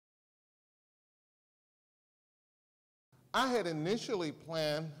I had initially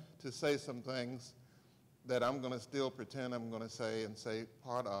planned to say some things that I'm going to still pretend I'm going to say and say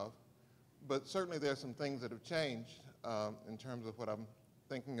part of, but certainly there are some things that have changed in terms of what I'm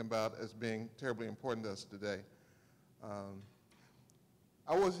thinking about as being terribly important to us today.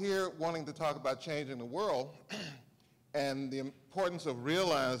 I was here wanting to talk about changing the world and the importance of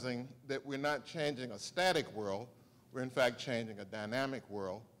realizing that we're not changing a static world, we're in fact changing a dynamic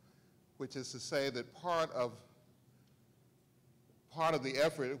world, which is to say that part of the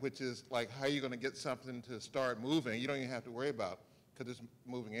effort, which is like how you're going to get something to start moving, you don't even have to worry about because it's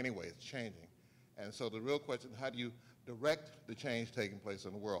moving anyway, it's changing. And so the real question is, how do you direct the change taking place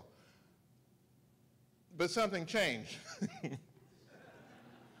in the world? But something changed.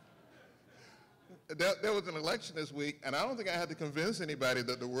 There was an election this week, and I don't think I had to convince anybody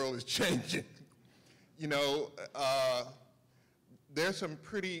that the world is changing. You know, there's some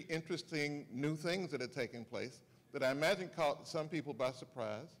pretty interesting new things that are taking place that I imagine caught some people by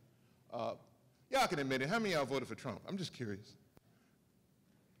surprise. Y'all can admit it. How many of y'all voted for Trump? I'm just curious.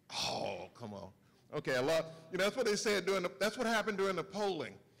 Oh, come on. Okay, a lot. You know, that's what they said that's what happened during the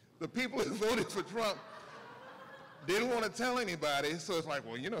polling. The people who voted for Trump didn't want to tell anybody, so it's like,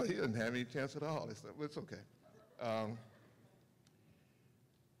 well, you know, he doesn't have any chance at all. It's okay.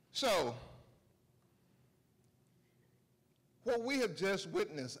 So, what we have just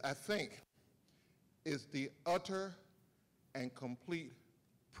witnessed, I think, is the utter and complete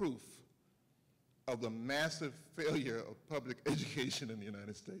proof of the massive failure of public education in the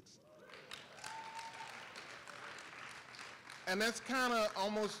United States. And that's kind of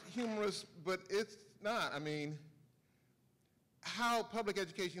almost humorous, but it's not. I mean, how public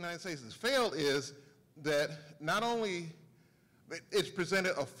education in the United States has failed is that not only it's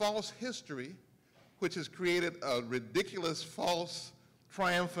presented a false history, which has created a ridiculous, false,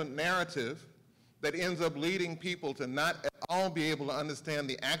 triumphant narrative that ends up leading people to not at all be able to understand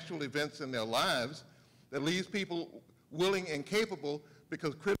the actual events in their lives, that leaves people willing and capable,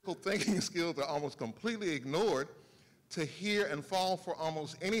 because critical thinking skills are almost completely ignored, to hear and fall for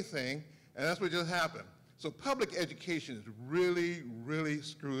almost anything, and that's what just happened. So public education is really, really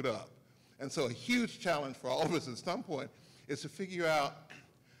screwed up. And so a huge challenge for all of us at some point is to figure out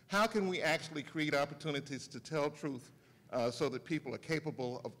how can we actually create opportunities to tell truth so that people are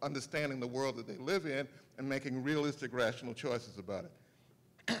capable of understanding the world that they live in and making realistic, rational choices about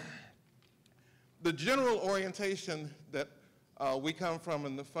it. The general orientation that we come from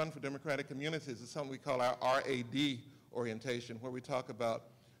in the Fund for Democratic Communities is something we call our RAD orientation, where we talk about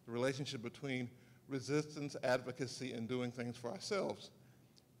the relationship between resistance, advocacy, and doing things for ourselves.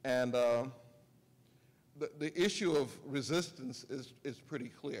 And the issue of resistance is pretty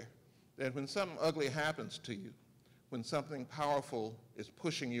clear, that when something ugly happens to you, when something powerful is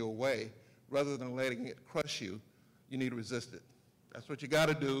pushing you away, rather than letting it crush you, you need to resist it. That's what you got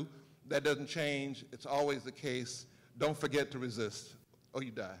to do. That doesn't change. It's always the case. Don't forget to resist, or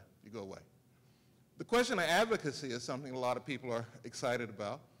you die. You go away. The question of advocacy is something a lot of people are excited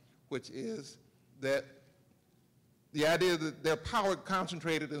about, which is that the idea that their power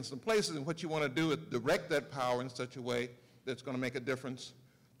concentrated in some places, and what you want to do is direct that power in such a way that's going to make a difference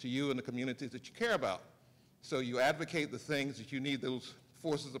to you and the communities that you care about. So you advocate the things that you need those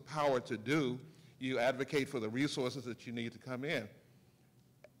forces of power to do. You advocate for the resources that you need to come in.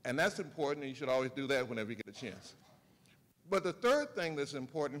 And that's important, and you should always do that whenever you get a chance. But the third thing that's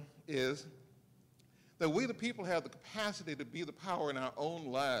important is that we the people have the capacity to be the power in our own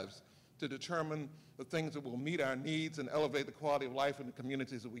lives to determine the things that will meet our needs and elevate the quality of life in the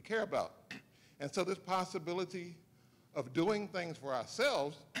communities that we care about. And so this possibility of doing things for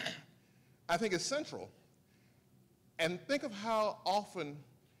ourselves, I think, is central. And think of how often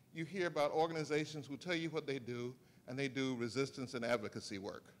you hear about organizations who tell you what they do, and they do resistance and advocacy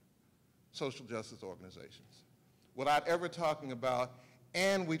work, social justice organizations, without ever talking about,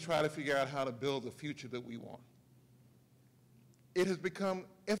 and we try to figure out how to build the future that we want. It has become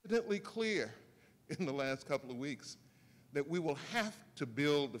evidently clear in the last couple of weeks that we will have to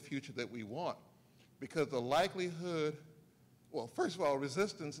build the future that we want, because the likelihood, well, first of all,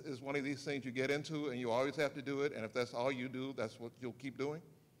 resistance is one of these things you get into and you always have to do it, and if that's all you do, that's what you'll keep doing.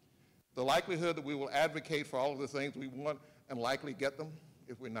 The likelihood that we will advocate for all of the things we want and likely get them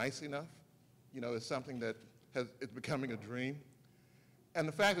if we're nice enough, you know, is something that it's becoming a dream. And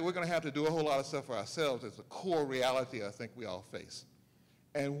the fact that we're going to have to do a whole lot of stuff for ourselves is a core reality I think we all face.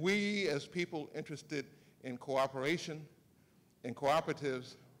 And we, as people interested in cooperation, in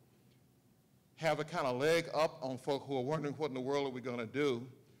cooperatives, have a kind of leg up on folk who are wondering what in the world are we going to do,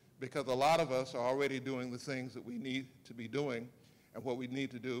 because a lot of us are already doing the things that we need to be doing, and what we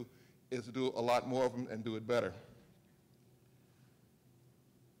need to do is to do a lot more of them and do it better.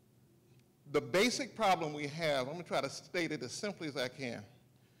 the basic problem we have, I'm going to try to state it as simply as I can.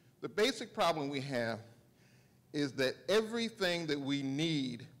 The basic problem we have is that everything that we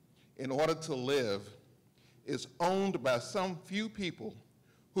need in order to live is owned by some few people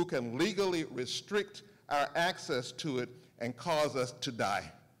who can legally restrict our access to it and cause us to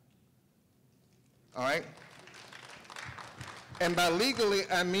die. All right? And by legally,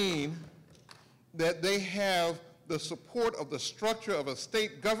 I mean that they have the support of the structure of a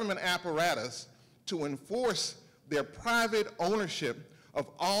state government apparatus to enforce their private ownership of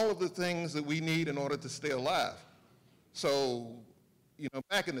all of the things that we need in order to stay alive. So, you know,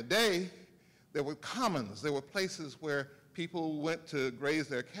 back in the day, there were commons. There were places where people went to graze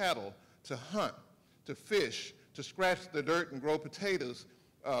their cattle, to hunt, to fish, to scratch the dirt and grow potatoes,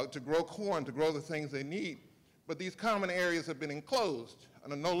 to grow corn, to grow the things they need. But these common areas have been enclosed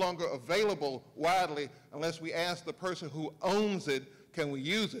and are no longer available widely unless we ask the person who owns it, can we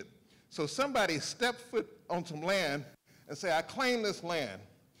use it? So somebody stepped foot on some land and say, I claim this land.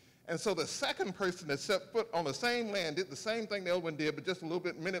 And so the second person that stepped foot on the same land did the same thing the other one did, but just a little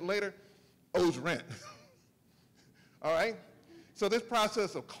bit, minute later, owes rent. All right? So this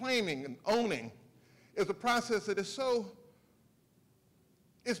process of claiming and owning is a process that is so,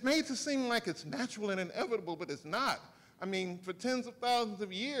 it's made to seem like it's natural and inevitable, but it's not. I mean, for tens of thousands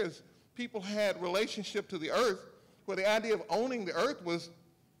of years, people had relationship to the earth where the idea of owning the earth was,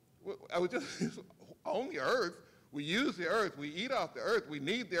 I would just own the earth. We use the earth. We eat off the earth. We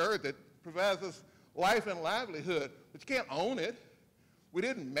need the earth that provides us life and livelihood. But you can't own it. We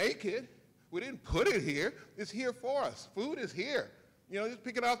didn't make it. We didn't put it here. It's here for us. Food is here. You know, just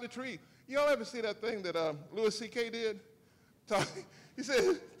pick it off the tree. You all ever see that thing that Louis C.K. did? He said,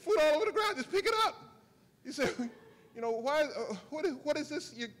 food all over the ground, just pick it up. He said, you know, why? What is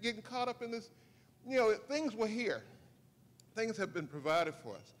this? You're getting caught up in this? You know, things were here. Things have been provided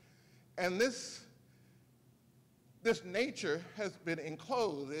for us. And this nature has been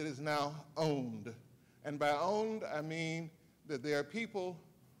enclosed. It is now owned. And by owned, I mean that there are people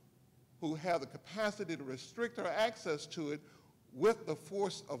who have the capacity to restrict our access to it with the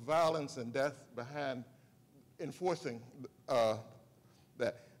force of violence and death behind enforcing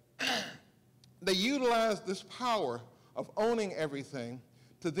that. They utilize this power of owning everything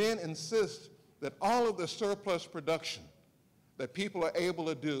to then insist that all of the surplus production that people are able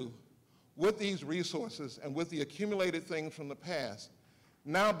to do with these resources and with the accumulated things from the past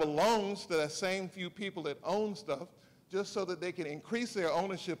now belongs to that same few people that own stuff, just so that they can increase their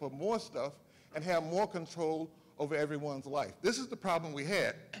ownership of more stuff and have more control over everyone's life. This is the problem we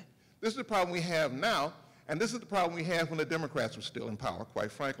had. This is the problem we have now, and this is the problem we had when the Democrats were still in power,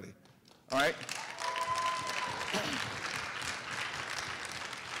 quite frankly. All right?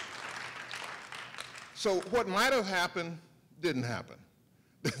 So what might have happened didn't happen.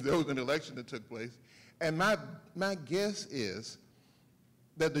 There was an election that took place, and my guess is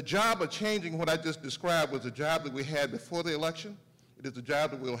that the job of changing what I just described was a job that we had before the election. It is a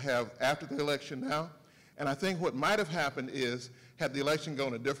job that we'll have after the election now. And I think what might have happened is, had the election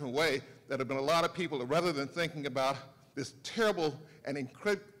gone a different way, there have been a lot of people that rather than thinking about this terrible and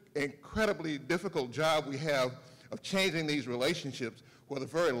incredibly difficult job we have of changing these relationships, where the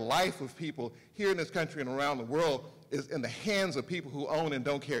very life of people here in this country and around the world is in the hands of people who own and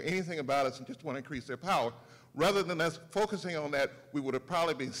don't care anything about us and just want to increase their power, rather than us focusing on that, we would have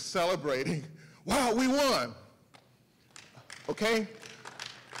probably been celebrating, wow, we won, okay?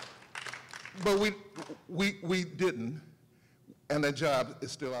 But we didn't, and that job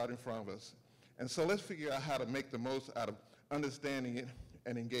is still out in front of us. And so let's figure out how to make the most out of understanding it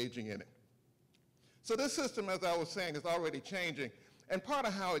and engaging in it. So this system, as I was saying, is already changing, and part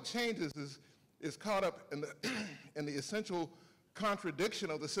of how it changes is caught up in the essential contradiction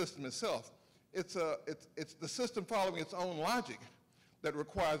of the system itself. It's the system following its own logic that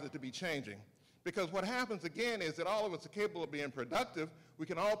requires it to be changing. Because what happens again is that all of us are capable of being productive. We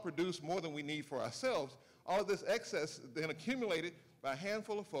can all produce more than we need for ourselves. All of this excess is then accumulated by a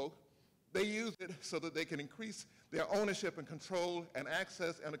handful of folk. They use it so that they can increase their ownership and control and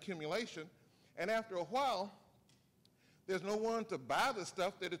access and accumulation. And after a while, there's no one to buy the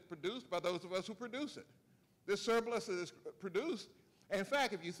stuff that is produced by those of us who produce it. This surplus that is produced, and in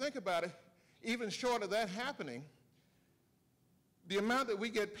fact, if you think about it, even short of that happening, the amount that we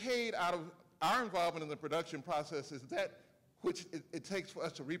get paid out of our involvement in the production process is that which it takes for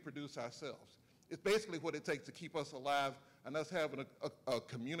us to reproduce ourselves. It's basically what it takes to keep us alive and us having a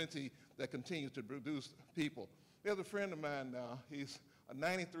community that continues to produce people. There's a friend of mine now. He's a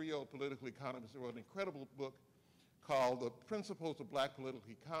 93-year-old political economist who wrote an incredible book called The Principles of Black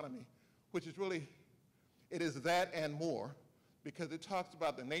Political Economy, which is really, it is that and more. because it talks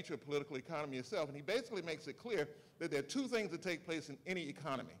about the nature of political economy itself. And he basically makes it clear that there are two things that take place in any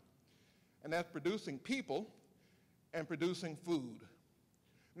economy, and that's producing people and producing food.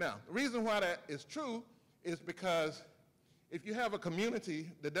 Now, the reason why that is true is because if you have a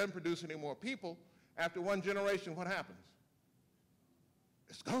community that doesn't produce any more people, after one generation, what happens?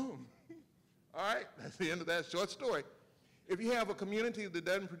 It's gone. All right, that's the end of that short story. If you have a community that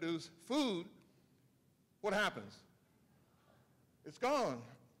doesn't produce food, what happens? It's gone.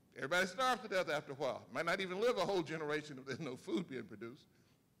 Everybody starves to death after a while. Might not even live a whole generation if there's no food being produced.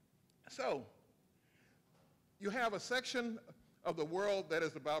 So, you have a section of the world that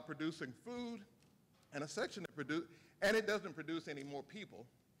is about producing food, and a section that and it doesn't produce any more people.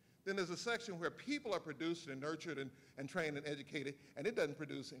 Then there's a section where people are produced and nurtured and trained and educated, and it doesn't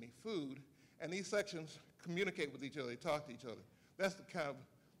produce any food. And these sections communicate with each other, they talk to each other. That's the kind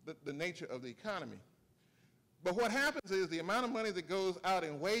of the nature of the economy. But what happens is the amount of money that goes out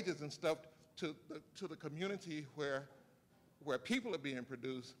in wages and stuff to the community where people are being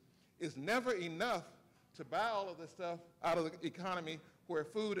produced is never enough to buy all of this stuff out of the economy where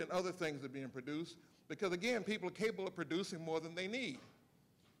food and other things are being produced, because again, people are capable of producing more than they need.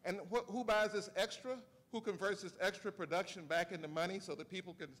 And who buys this extra? Who converts this extra production back into money so that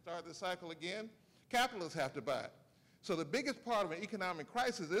people can start the cycle again? Capitalists have to buy it. So the biggest part of an economic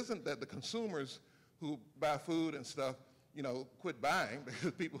crisis isn't that the consumers who buy food and stuff, quit buying,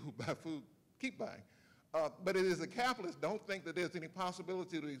 because people who buy food keep buying. But it is the capitalists don't think that there's any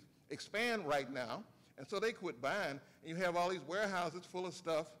possibility to expand right now, and so they quit buying, and you have all these warehouses full of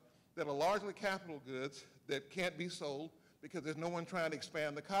stuff that are largely capital goods that can't be sold because there's no one trying to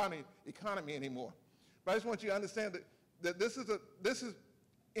expand the economy anymore. But I just want you to understand that this is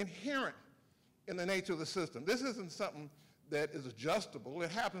inherent in the nature of the system. This isn't something that is adjustable.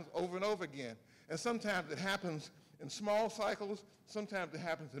 It happens over and over again. And sometimes it happens in small cycles, sometimes it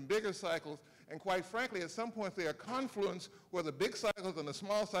happens in bigger cycles, and quite frankly, at some point there are confluence where the big cycles and the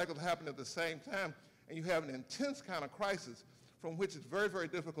small cycles happen at the same time, and you have an intense kind of crisis from which it's very, very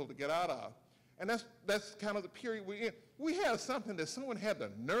difficult to get out of. And that's kind of the period we're in. We have something that someone had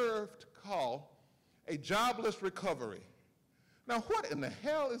the nerve to call a jobless recovery. Now, what in the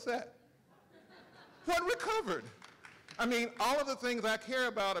hell is that? What recovered? I mean, all of the things I care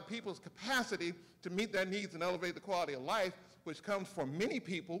about are people's capacity to meet their needs and elevate the quality of life, which comes from many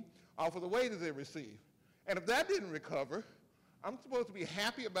people off of the wages they receive. And if that didn't recover, I'm supposed to be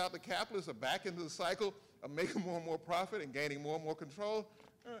happy about the capitalists are back into the cycle of making more and more profit and gaining more and more control?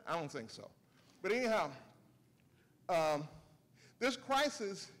 I don't think so. But anyhow, this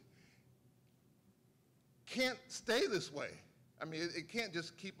crisis can't stay this way. I mean, it can't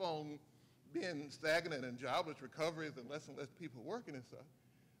just keep on being stagnant and jobless recoveries and less people working and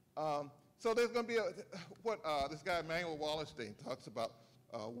stuff. So there's going to be what this guy Emmanuel Wallerstein talks about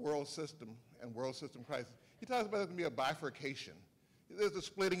world system and world system crisis. He talks about there's going to be a bifurcation. There's a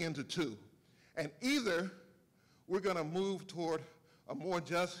splitting into two. And either we're going to move toward a more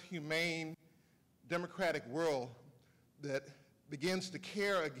just, humane, democratic world that begins to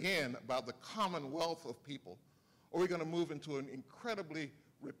care again about the commonwealth of people, or we're going to move into an incredibly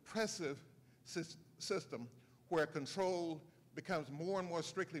repressive system where control becomes more and more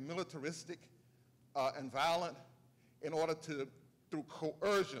strictly militaristic and violent in order to, through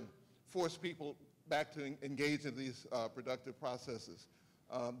coercion, force people back to engage in these productive processes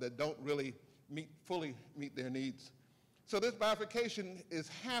that don't really fully meet their needs. So this bifurcation is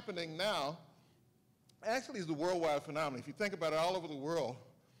happening now. Actually, it's a worldwide phenomenon. If you think about it, all over the world,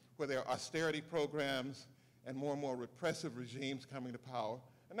 where there are austerity programs and more repressive regimes coming to power,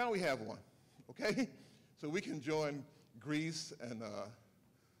 and now we have one, okay? So we can join Greece and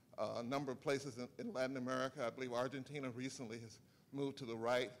a number of places in Latin America. I believe Argentina recently has moved to the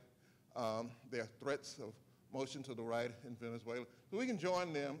right. There are threats of motion to the right in Venezuela. So we can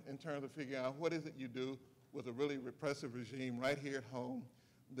join them in terms of figuring out what is it you do with a really repressive regime right here at home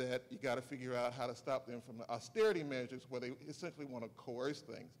that you got to figure out how to stop them from the austerity measures where they essentially want to coerce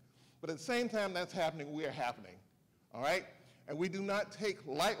things. But at the same time that's happening, we are happening, all right? And we do not take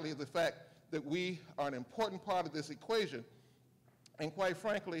lightly the fact that we are an important part of this equation. And quite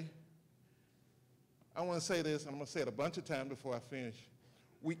frankly, I want to say this, and I'm going to say it a bunch of times before I finish.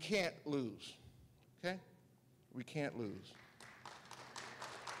 We can't lose, okay? We can't lose.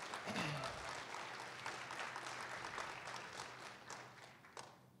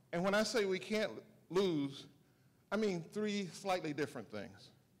 And when I say we can't lose, I mean three slightly different things.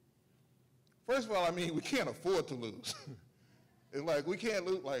 First of all, I mean we can't afford to lose. It's like we can't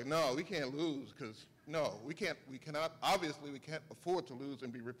lose, like no, we can't lose because no, we cannot, obviously we can't afford to lose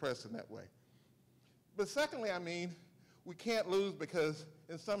and be repressed in that way. But secondly, I mean, we can't lose because,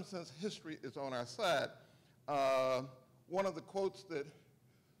 in some sense, history is on our side. One of the quotes that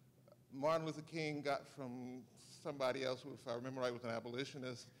Martin Luther King got from somebody else, who, if I remember right, was an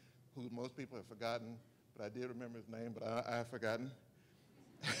abolitionist, who most people have forgotten, but I did remember his name, but I have forgotten.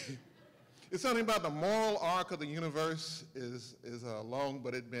 It's something about the moral arc of the universe is long,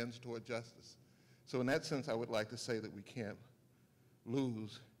 but it bends toward justice. So in that sense, I would like to say that we can't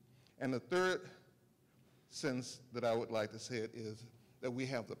lose. And the third sense that I would like to say it is that we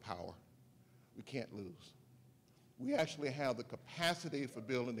have the power. We can't lose. We actually have the capacity for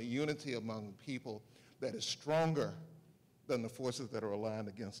building a unity among people that is stronger than the forces that are aligned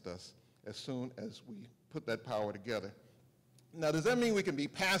against us as soon as we put that power together. Now, does that mean we can be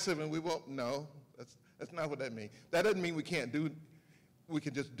passive and we won't? No, that's not what that means. That doesn't mean we can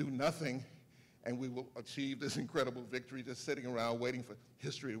just do nothing and we will achieve this incredible victory just sitting around waiting for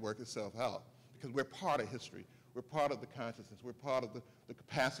history to work itself out. Because we're part of history. We're part of the consciousness. We're part of the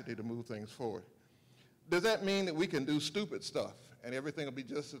capacity to move things forward. Does that mean that we can do stupid stuff and everything will be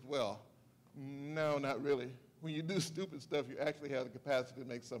just as well? No, not really. When you do stupid stuff, you actually have the capacity to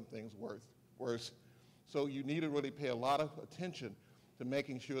make some things worse. So you need to really pay a lot of attention to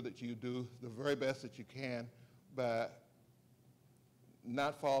making sure that you do the very best that you can by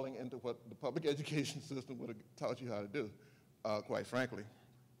not falling into what the public education system would have taught you how to do, quite frankly.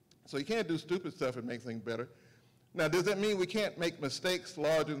 So you can't do stupid stuff and make things better. Now, does that mean we can't make mistakes,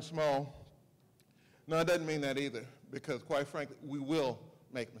 large and small? No, it doesn't mean that either, because quite frankly, we will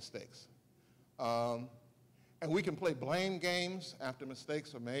make mistakes. And we can play blame games after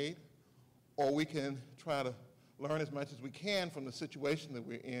mistakes are made, or we can try to learn as much as we can from the situation that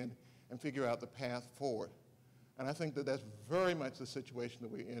we're in and figure out the path forward. And I think that that's very much the situation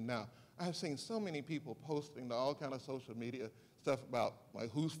that we're in now. I have seen so many people posting to all kind of social media stuff about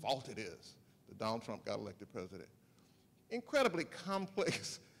like whose fault it is that Donald Trump got elected president. Incredibly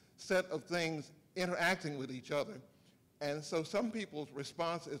complex set of things interacting with each other. And so some people's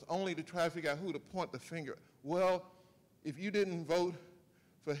response is only to try to figure out who to point the finger. Well, if you didn't vote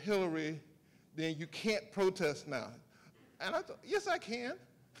for Hillary, then you can't protest now. And I thought, yes, I can.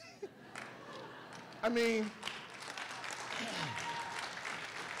 I mean,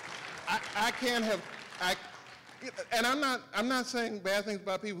 I can have, and I'm not saying bad things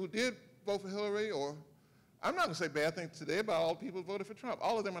about people who did vote for Hillary, or I'm not going to say bad things today about all the people who voted for Trump.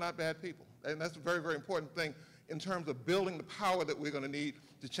 All of them are not bad people. And that's a very, very important thing in terms of building the power that we're going to need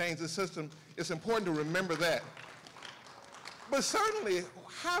to change the system. It's important to remember that. But certainly,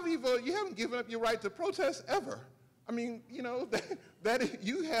 how you vote, you haven't given up your right to protest ever. I mean, you know, that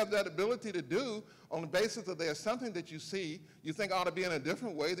you have that ability to do on the basis that there's something that you see, you think ought to be in a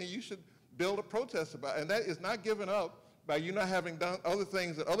different way, then you should build a protest about it. And that is not given up by you not having done other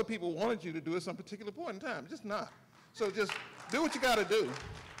things that other people wanted you to do at some particular point in time. Just not. So just do what you got to do.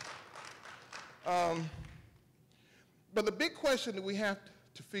 But the big question that we have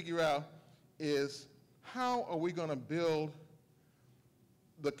to figure out is how are we going to build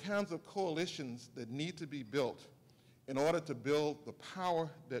the kinds of coalitions that need to be built in order to build the power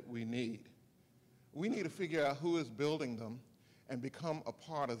that we need. We need to figure out who is building them and become a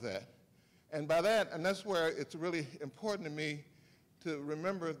part of that. And by that, and that's where it's really important to me to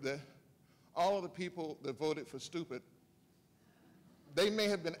remember that all of the people that voted for stupid, they may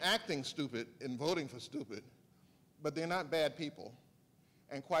have been acting stupid in voting for stupid, but they're not bad people.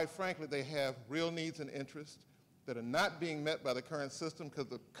 And quite frankly, they have real needs and interests that are not being met by the current system because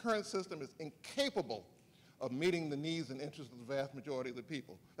the current system is incapable of meeting the needs and interests of the vast majority of the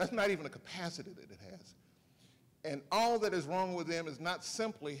people. That's not even a capacity that it has. And all that is wrong with them is not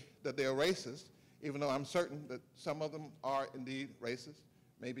simply that they're racist, even though I'm certain that some of them are indeed racist,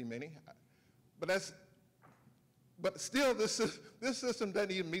 maybe many. But still, this system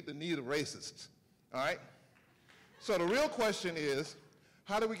doesn't even meet the need of racists, all right? So the real question is,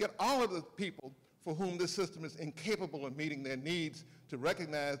 how do we get all of the people for whom this system is incapable of meeting their needs to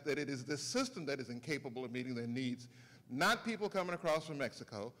recognize that it is this system that is incapable of meeting their needs, not people coming across from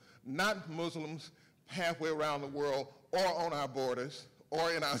Mexico, not Muslims halfway around the world or on our borders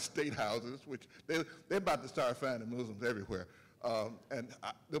or in our state houses, which they're about to start finding Muslims everywhere. And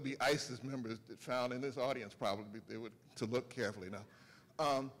there'll be ISIS members that found in this audience probably they would to look carefully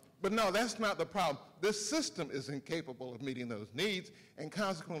now. But no, that's not the problem. This system is incapable of meeting those needs, and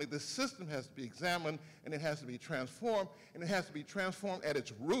consequently, this system has to be examined, and it has to be transformed, and it has to be transformed at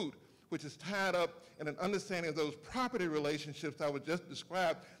its root, which is tied up in an understanding of those property relationships I was just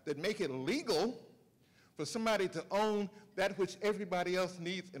described that make it legal for somebody to own that which everybody else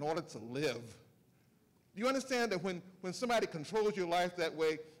needs in order to live. Do you understand that when somebody controls your life that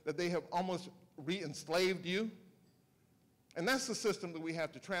way, that they have almost re-enslaved you? And that's the system that we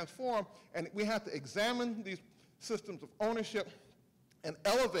have to transform, and we have to examine these systems of ownership and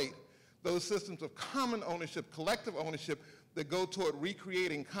elevate those systems of common ownership, collective ownership, that go toward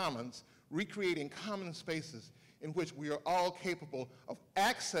recreating commons, recreating common spaces in which we are all capable of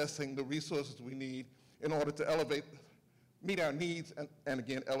accessing the resources we need in order to elevate, meet our needs, and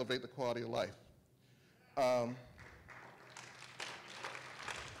again, elevate the quality of life.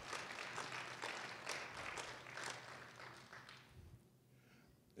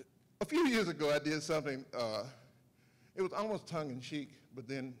 A few years ago, I did something, it was almost tongue-in-cheek, but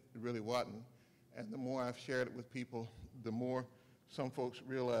then it really wasn't. And the more I've shared it with people, the more some folks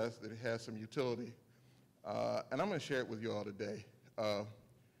realize that it has some utility. And I'm going to share it with you all today.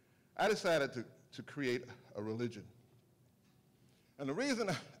 I decided to create a religion. And the reason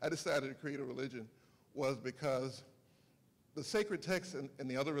I decided to create a religion was because the sacred texts in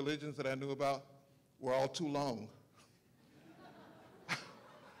the other religions that I knew about were all too long.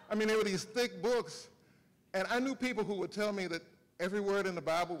 I mean, they were these thick books, and I knew people who would tell me that every word in the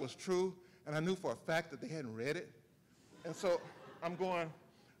Bible was true, and I knew for a fact that they hadn't read it. And so I'm going,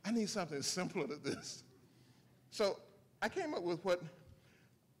 I need something simpler than this. So I came up with what,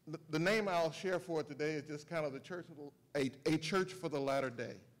 the name I'll share for it today is just kind of the church, a church for the latter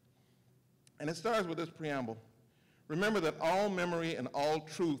day. And it starts with this preamble. Remember that all memory and all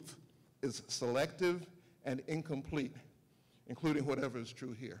truth is selective and incomplete, including whatever is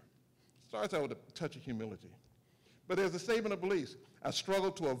true here. It starts out with a touch of humility. But there's a statement of beliefs. I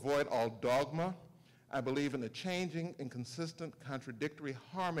struggle to avoid all dogma. I believe in the changing, inconsistent, contradictory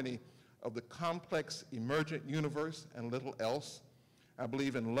harmony of the complex, emergent universe and little else. I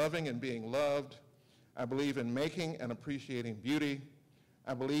believe in loving and being loved. I believe in making and appreciating beauty.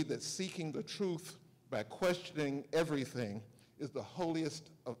 I believe that seeking the truth by questioning everything is the holiest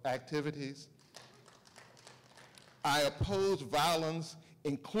of activities. I oppose violence,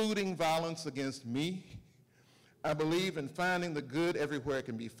 including violence against me. I believe in finding the good everywhere it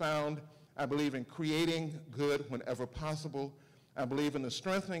can be found. I believe in creating good whenever possible. I believe in the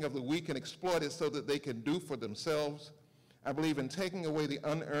strengthening of the weak and exploited so that they can do for themselves. I believe in taking away the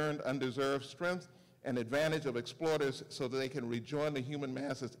unearned, undeserved strength and advantage of exploiters so that they can rejoin the human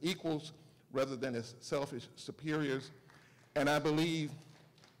mass as equals rather than as selfish superiors. And I believe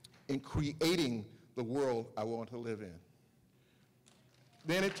in creating the world I want to live in.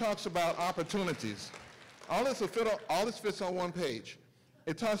 Then it talks about opportunities. All this fits on one page.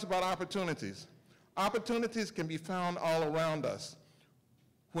 It talks about opportunities. Opportunities can be found all around us.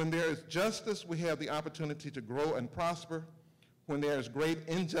 When there is justice, we have the opportunity to grow and prosper. When there is great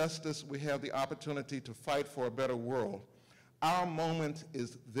injustice, we have the opportunity to fight for a better world. Our moment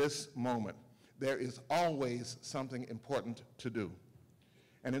is this moment. There is always something important to do.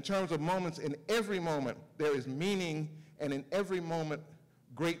 And in terms of moments, in every moment, there is meaning, and in every moment,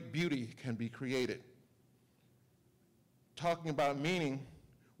 great beauty can be created. Talking about meaning,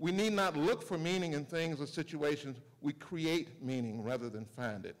 we need not look for meaning in things or situations. We create meaning rather than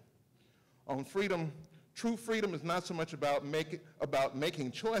find it. On freedom, true freedom is not so much about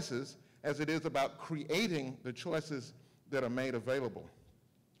making choices as it is about creating the choices that are made available.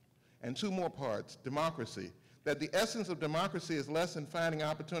 And two more parts, democracy. That the essence of democracy is less in finding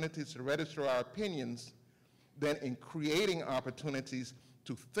opportunities to register our opinions than in creating opportunities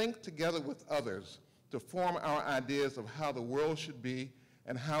to think together with others to form our ideas of how the world should be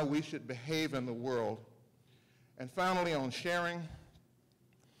and how we should behave in the world. And finally, on sharing,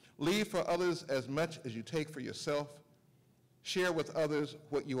 leave for others as much as you take for yourself. Share with others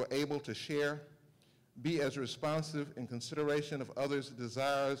what you are able to share. Be as responsive in consideration of others'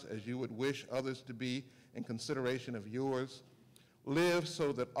 desires as you would wish others to be in consideration of yours. Live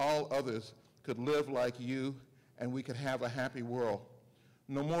so that all others could live like you and we could have a happy world.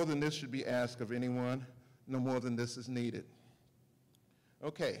 No more than this should be asked of anyone. No more than this is needed.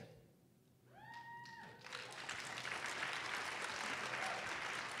 Okay.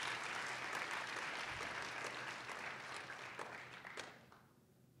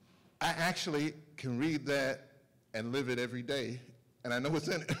 I actually can read that and live it every day, and I know what's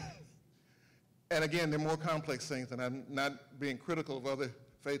in it. And again, they're more complex things, and I'm not being critical of other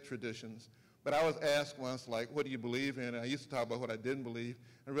faith traditions. But I was asked once, like, what do you believe in? And I used to talk about what I didn't believe,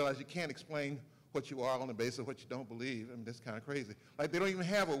 and realized you can't explain what you are on the basis of what you don't believe. I mean, that's kind of crazy. Like, they don't even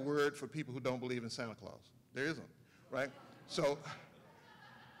have a word for people who don't believe in Santa Claus. There isn't, right? So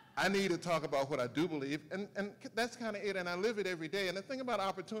I need to talk about what I do believe, and that's kind of it, and I live it every day. And the thing about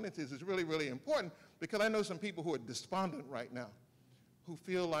opportunities is really, really important, because I know some people who are despondent right now, who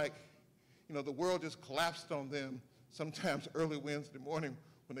feel like, you know, the world just collapsed on them sometimes early Wednesday morning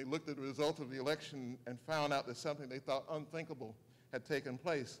when they looked at the results of the election and found out that something they thought unthinkable had taken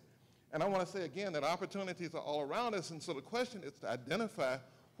place. And I want to say again that opportunities are all around us, and so the question is to identify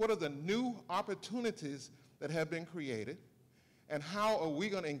what are the new opportunities that have been created, and how are we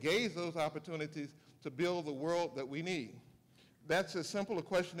going to engage those opportunities to build the world that we need? That's as simple a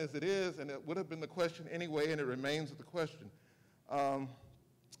question as it is, and it would have been the question anyway, and it remains the question. I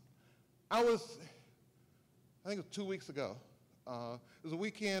think it was 2 weeks ago. It was a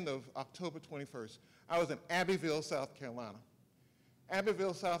weekend of October 21st. I was in Abbeville, South Carolina.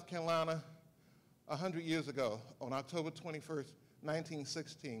 Abbeville, South Carolina, 100 years ago, on October 21st,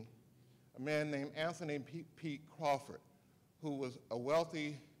 1916, a man named Anthony P. Crawford, who was a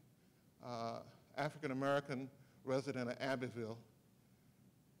wealthy African-American resident of Abbeville,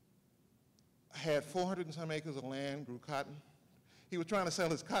 had 400 and some acres of land, grew cotton. He was trying to sell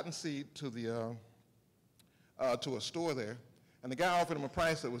his cotton seed to a store there, and the guy offered him a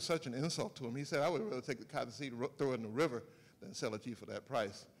price that was such an insult to him. He said, I would rather take the cotton seed and throw it in the river than sell it to you for that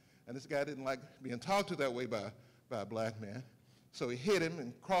price. And this guy didn't like being talked to that way by a black man. So he hit him,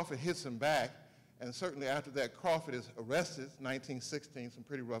 and Crawford hits him back. And certainly after that, Crawford is arrested, 1916, some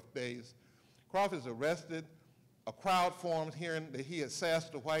pretty rough days. Crawford is arrested. A crowd forms hearing that he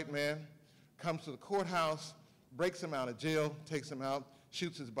assassinated a white man, comes to the courthouse, breaks him out of jail, takes him out,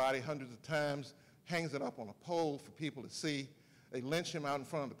 shoots his body hundreds of times, hangs it up on a pole for people to see. They lynch him out in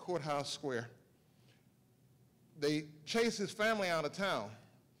front of the courthouse square. They chase his family out of town.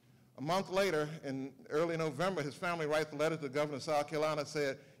 A month later, in early November, his family writes a letter to the governor of South Carolina,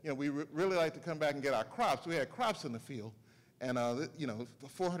 said, we really like to come back and get our crops. We had crops in the field, and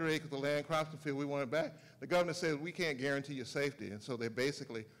 400 acres of land, crops in the field, we want it back. The governor says, we can't guarantee your safety, and so they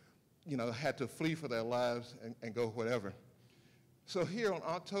basically, had to flee for their lives and go whatever. So here on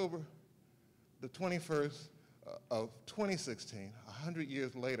October the 21st of 2016, 100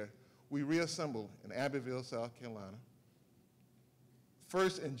 years later, we reassembled in Abbeville, South Carolina,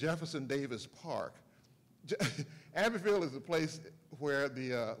 first in Jefferson Davis Park. Abbeville is the place where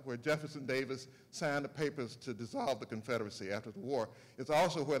Jefferson Davis signed the papers to dissolve the Confederacy after the war. It's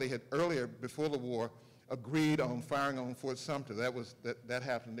also where they had earlier, before the war, agreed on firing on Fort Sumter. That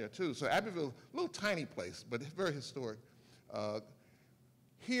happened there too. So Abbeville, a little tiny place, but very historic.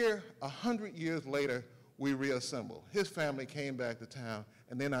 Here, 100 years later, we reassembled. His family came back to town,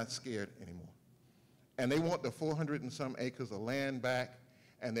 and they're not scared anymore. And they want the 400 and some acres of land back,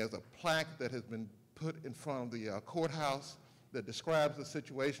 and there's a plaque that has been put in front of the courthouse that describes the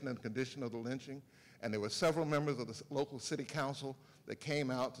situation and condition of the lynching. And there were several members of the local city council that came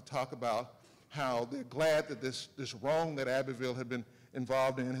out to talk about how they're glad that this wrong that Abbeville had been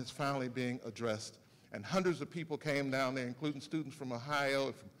involved in is finally being addressed. And hundreds of people came down there, including students from Ohio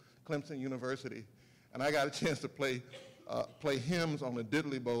and from Clemson University. And I got a chance to play hymns on the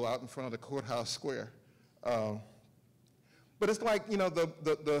diddly bow out in front of the courthouse square. But it's like,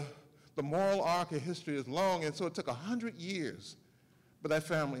 the moral arc of history is long, and so it took 100 years, but that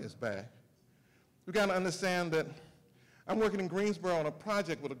family is back. We've got to understand that I'm working in Greensboro on a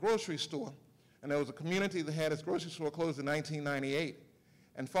project with a grocery store, and there was a community that had its grocery store closed in 1998.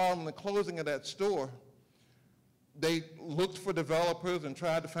 And following the closing of that store, they looked for developers and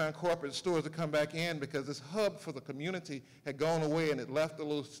tried to find corporate stores to come back in because this hub for the community had gone away, and it left a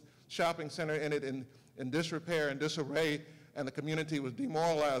little shopping center in it in disrepair and disarray, and the community was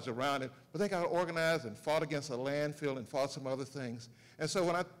demoralized around it. But they got organized and fought against a landfill and fought some other things. And so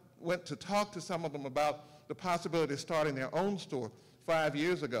when I went to talk to some of them about the possibility of starting their own store 5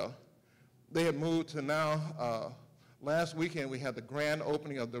 years ago, they had moved to now, last weekend we had the grand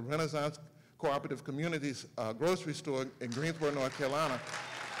opening of the Renaissance Cooperative Communities grocery store in Greensboro, North Carolina.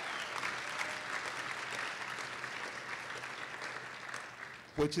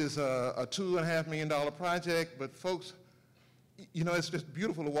 Which is a $2.5 million project, but folks, it's just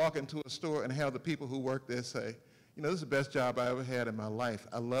beautiful to walk into a store and have the people who work there say, this is the best job I ever had in my life.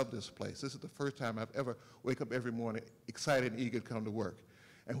 I love this place. This is the first time I've ever wake up every morning excited and eager to come to work.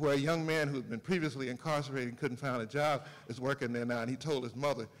 And where a young man who had been previously incarcerated and couldn't find a job is working there now, and he told his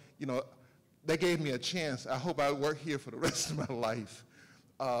mother, they gave me a chance. I hope I work here for the rest of my life.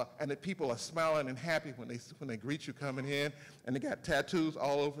 And that people are smiling and happy when they greet you coming in, and they got tattoos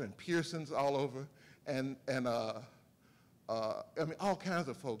all over and piercings all over, and all kinds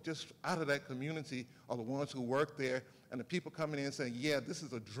of folk just out of that community are the ones who work there, and the people coming in saying, yeah, this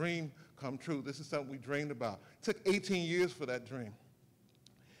is a dream come true. This is something we dreamed about. It took 18 years for that dream.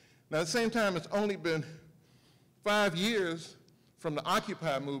 Now, at the same time, it's only been 5 years from the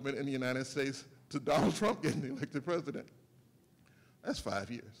Occupy movement in the United States to Donald Trump getting elected president. That's 5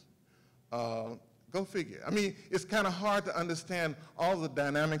 years. Go figure. I mean, it's kind of hard to understand all the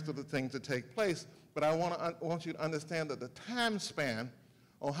dynamics of the things that take place, but I want you to understand that the time span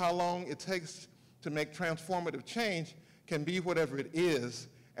on how long it takes to make transformative change can be whatever it is,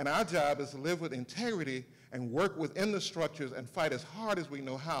 and our job is to live with integrity and work within the structures and fight as hard as we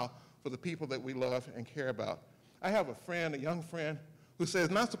know how for the people that we love and care about. I have a friend, a young friend, who says,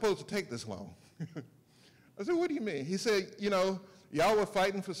 "It's not supposed to take this long." I said, "What do you mean?" He said, "You know, y'all were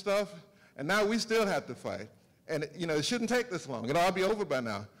fighting for stuff, and now we still have to fight. And, you know, it shouldn't take this long. It'll all be over by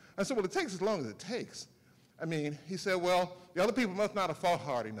now." I said, "Well, it takes as long as it takes." I mean, he said, "Well, the other people must not have fought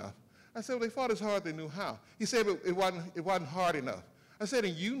hard enough." I said, "Well, they fought as hard as they knew how." He said, "But it wasn't hard enough." I said,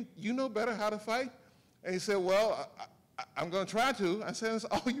 "And you know better how to fight?" And he said, "Well, I'm going to try to." I said, "That's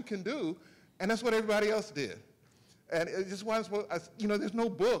all you can do." And that's what everybody else did. And it just wasn't, you know, there's no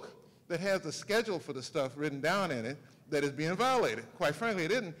book that has a schedule for the stuff written down in it that is being violated. Quite frankly, it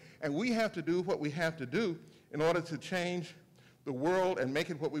didn't. And we have to do what we have to do in order to change the world and make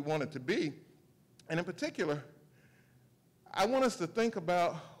it what we want it to be. And in particular, I want us to think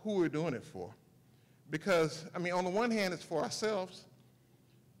about who we're doing it for. Because, I mean, on the one hand, it's for ourselves.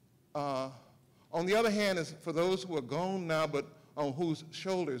 On the other hand, it's for those who are gone now, but on whose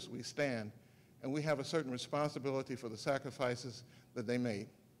shoulders we stand. And we have a certain responsibility for the sacrifices that they made.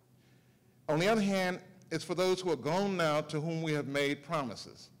 On the other hand, it's for those who are gone now to whom we have made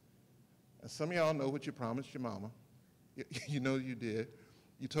promises. And some of y'all know what you promised your mama. You know you did.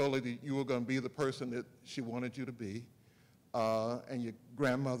 You told her that you were going to be the person that she wanted you to be. And your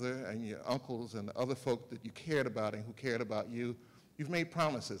grandmother and your uncles and the other folk that you cared about and who cared about you. You've made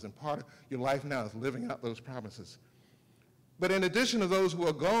promises, and part of your life now is living out those promises. But in addition to those who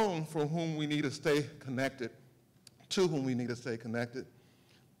are gone for whom we need to stay connected, to whom we need to stay connected,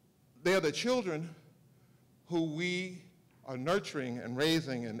 they are the children who we are nurturing and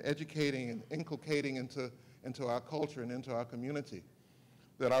raising and educating and inculcating into our culture and into our community,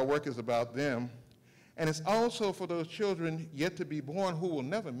 that our work is about them. And it's also for those children yet to be born who will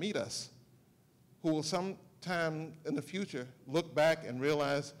never meet us, who will sometime in the future look back and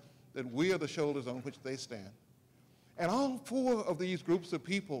realize that we are the shoulders on which they stand. And all four of these groups of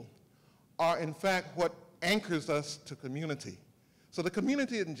people are, in fact, what anchors us to community. So the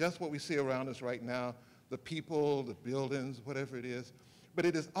community isn't just what we see around us right now, the people, the buildings, whatever it is, but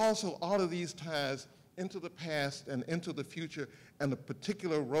it is also all of these ties into the past and into the future and the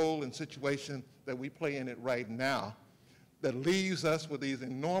particular role and situation that we play in it right now that leaves us with these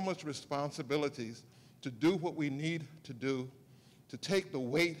enormous responsibilities to do what we need to do, to take the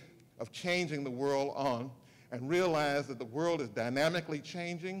weight of changing the world on and realize that the world is dynamically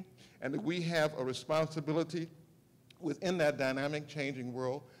changing and that we have a responsibility within that dynamic changing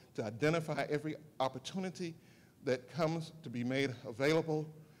world to identify every opportunity that comes to be made available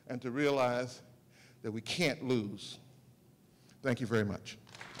and to realize that we can't lose. Thank you very much.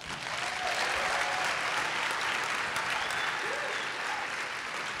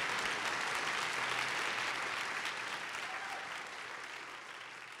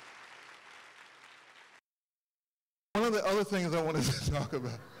 One of the other things I wanted to talk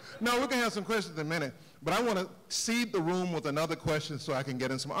about. No, we're going to have some questions in a minute, but I want to seed the room with another question so I can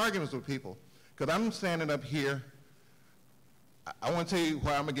get in some arguments with people. Because I'm standing up here, I want to tell you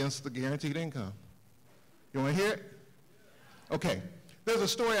why I'm against the guaranteed income. You want to hear it? Okay. There's a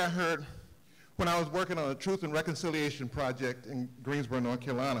story I heard when I was working on a Truth and Reconciliation project in Greensboro, North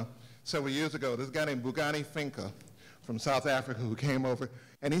Carolina, several years ago. This guy named Bugani Finka from South Africa who came over,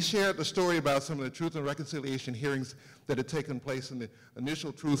 and he shared the story about some of the Truth and Reconciliation hearings that had taken place in the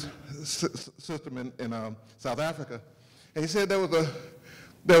initial truth system in South Africa. And he said there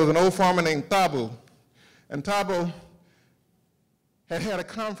was an old farmer named Thabo, and Thabo had had a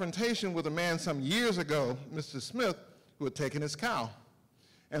confrontation with a man some years ago, Mr. Smith, who had taken his cow.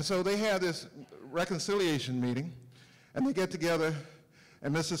 And so they had this reconciliation meeting, and they get together,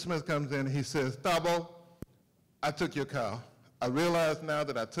 and Mr. Smith comes in and he says, "Thabo, I took your cow. I realize now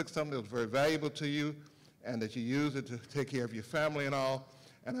that I took something that was very valuable to you and that you used it to take care of your family and all,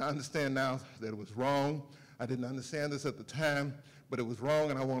 and I understand now that it was wrong. I didn't understand this at the time, but it was wrong,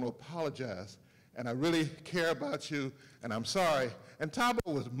 and I want to apologize. And I really care about you, and I'm sorry." And Thabo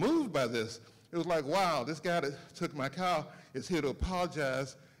was moved by this. It was like, wow, this guy that took my cow is here to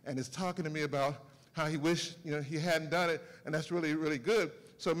apologize and is talking to me about how he wished he hadn't done it, and that's really, really good.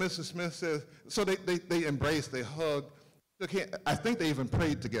 So Mr. Smith says, so they embraced, they hugged. I think they even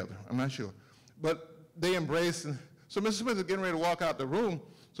prayed together, I'm not sure. But they embraced, and so Mr. Smith is getting ready to walk out the room,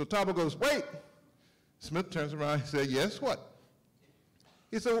 so Thabo goes, "Wait." Smith turns around, he said, "Yes, what?"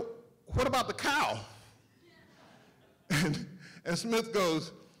 He said, "What about the cow?" And Smith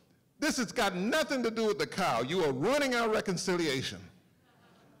goes, This has got nothing to do with the cow. You are ruining our reconciliation.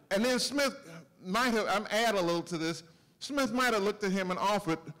 And then Smith might have, I'm add a little to this, Smith might have looked at him and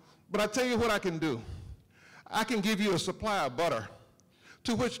offered, but I tell you what I can do. I can give you a supply of butter,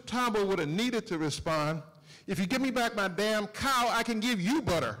 to which Tabo would have needed to respond, if you give me back my damn cow, I can give you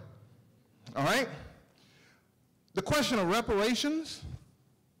butter. All right? The question of reparations,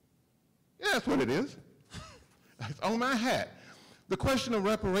 yeah, that's what it is. It's on my hat. The question of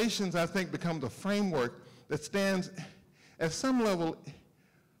reparations, I think, becomes a framework that stands at some level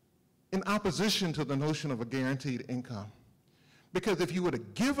in opposition to the notion of a guaranteed income. Because if you were to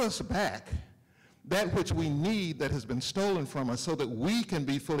give us back that which we need that has been stolen from us so that we can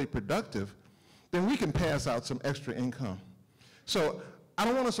be fully productive, then we can pass out some extra income. So I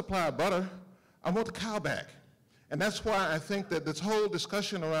don't want a supply of butter, I want the cow back. And that's why I think that this whole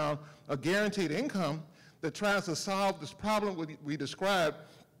discussion around a guaranteed income that tries to solve this problem we described,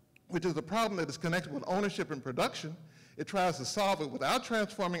 which is a problem that is connected with ownership and production, it tries to solve it without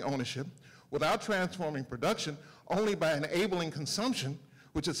transforming ownership, without transforming production, only by enabling consumption,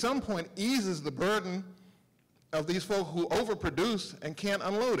 which at some point eases the burden of these folks who overproduce and can't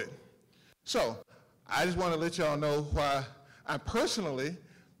unload it. So I just want to let y'all know why I personally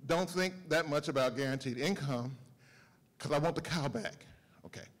don't think that much about guaranteed income, because I want the cow back.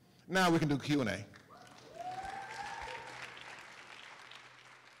 Okay, now we can do Q&A.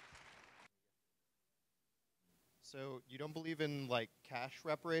 So you don't believe in like cash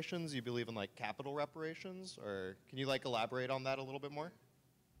reparations, you believe in like capital reparations, or can you like elaborate on that a little bit more?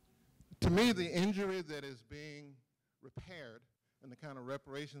 To me, the injury that is being repaired and the kind of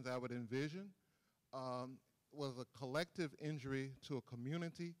reparations I would envision was a collective injury to a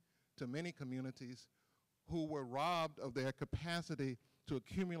community, to many communities, who were robbed of their capacity to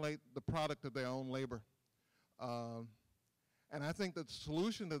accumulate the product of their own labor. And I think that the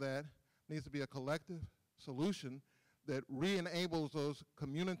solution to that needs to be a collective solution that re-enables those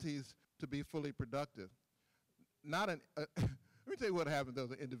communities to be fully productive. Not an, let me tell you what happened to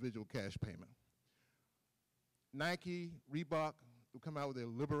the individual cash payment. Nike, Reebok would come out with their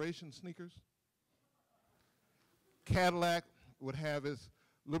liberation sneakers. Cadillac would have its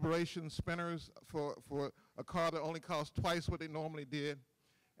liberation spinners for a car that only cost twice what they normally did.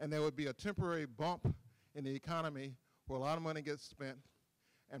 And there would be a temporary bump in the economy where a lot of money gets spent,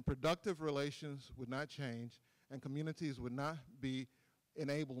 and productive relations would not change, and communities would not be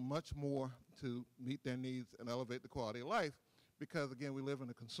enabled much more to meet their needs and elevate the quality of life, because again, we live in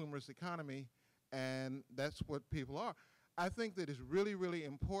a consumerist economy, and that's what people are. I think that it's really, really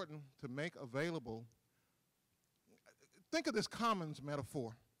important to make available, think of this commons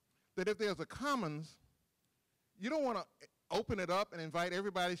metaphor, that if there's a commons, you don't want to open it up and invite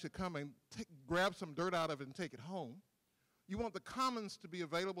everybody to come and grab some dirt out of it and take it home. You want the commons to be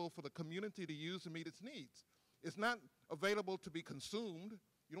available for the community to use to meet its needs. It's not available to be consumed.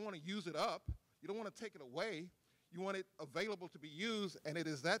 You don't want to use it up. You don't want to take it away. You want it available to be used, and it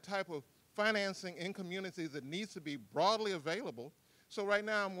is that type of financing in communities that needs to be broadly available. So right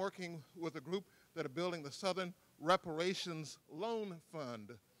now I'm working with a group that are building the Southern Reparations Loan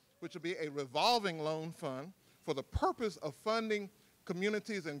Fund, which will be a revolving loan fund for the purpose of funding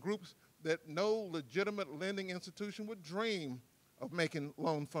communities and groups that no legitimate lending institution would dream of making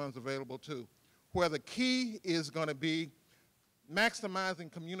loan funds available to, where the key is going to be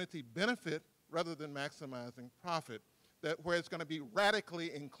maximizing community benefit rather than maximizing profit, where it's going to be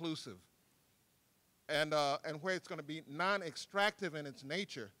radically inclusive, and where it's going to be non-extractive in its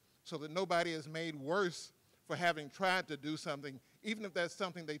nature, so that nobody is made worse for having tried to do something, even if that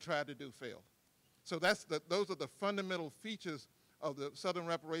something they tried to do failed. So those are the fundamental features of the Southern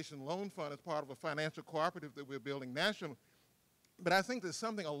Reparation Loan Fund as part of a financial cooperative that we're building nationally. But I think there's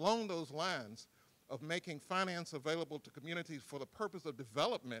something along those lines of making finance available to communities for the purpose of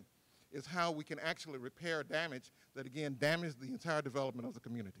development is how we can actually repair damage that, again, damaged the entire development of the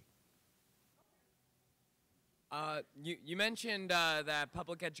community. You mentioned that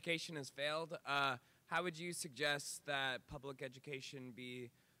public education has failed. How would you suggest that public education be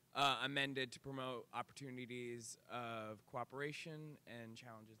amended to promote opportunities of cooperation and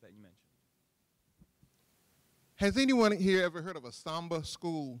challenges that you mentioned? Has anyone here ever heard of a Samba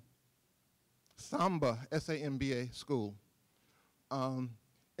school? Samba, S-A-M-B-A school.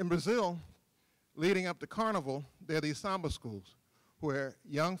 In Brazil, leading up to Carnival, there are these Samba schools where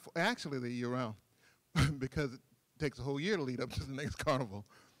actually they're year-round because it takes a whole year to lead up to the next Carnival,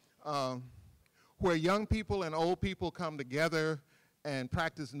 where young people and old people come together and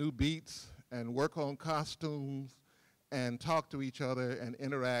practice new beats and work on costumes and talk to each other and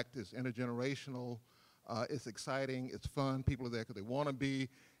interact. It's intergenerational, it's exciting, it's fun, people are there because they want to be,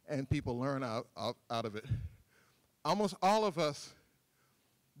 and people learn out of it. Almost all of us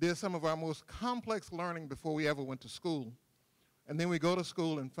did some of our most complex learning before we ever went to school. And then we go to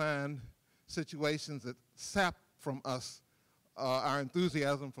school and find situations that sap from us our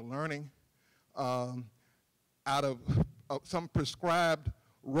enthusiasm for learning out of some prescribed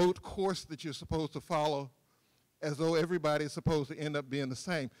rote course that you're supposed to follow, as though everybody is supposed to end up being the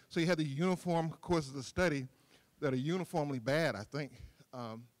same. So you have the uniform courses of study that are uniformly bad, I think.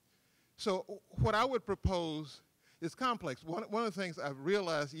 So what I would propose is complex. One of the things I've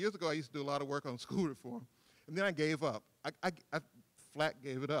realized, years ago I used to do a lot of work on school reform, and then I gave up. I flat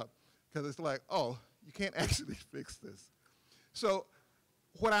gave it up, because it's like, oh, you can't actually fix this. So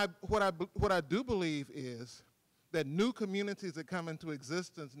what I do believe is that new communities that come into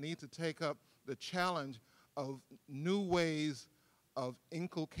existence need to take up the challenge of new ways of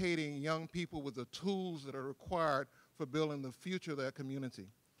inculcating young people with the tools that are required for building the future of their community.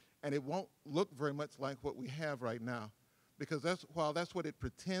 And it won't look very much like what we have right now, because while that's what it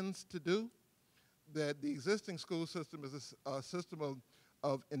pretends to do, that the existing school system is a system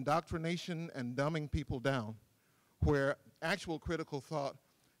of indoctrination and dumbing people down, where actual critical thought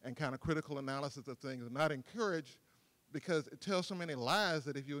and kind of critical analysis of things are not encouraged, because it tells so many lies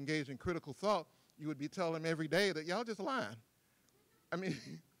that if you engage in critical thought, you would be telling them every day that y'all just lying. I mean,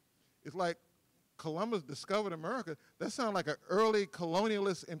 it's like Columbus discovered America. That sounds like an early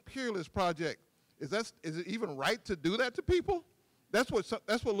colonialist, imperialist project. Is it even right to do that to people? That's what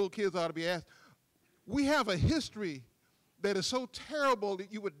little kids ought to be asked. We have a history that is so terrible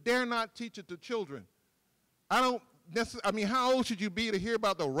that you would dare not teach it to children. I mean, how old should you be to hear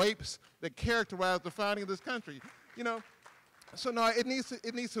about the rapes that characterize the founding of this country? You know, so no, it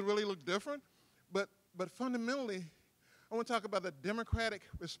needs to really look different. But fundamentally, I want to talk about the democratic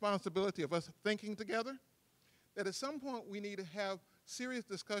responsibility of us thinking together. That at some point we need to have serious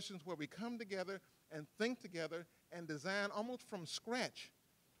discussions where we come together and think together and design almost from scratch.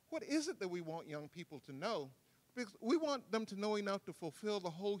 What is it that we want young people to know? Because we want them to know enough to fulfill the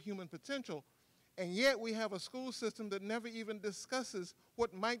whole human potential, and yet we have a school system that never even discusses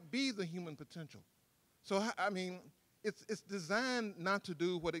what might be the human potential. So, I mean, it's designed not to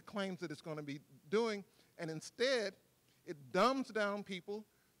do what it claims that it's going to be doing, and instead, it dumbs down people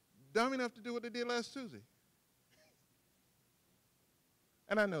dumb enough to do what they did last Tuesday.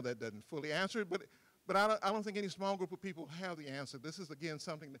 And I know that doesn't fully answer it, but I don't think any small group of people have the answer. This is, again,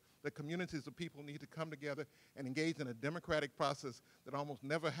 something that communities of people need to come together and engage in a democratic process that almost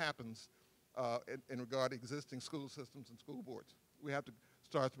never happens in regard to existing school systems and school boards. We have to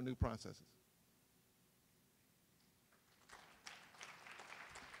start some new processes.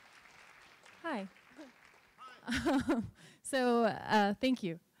 Hi. So thank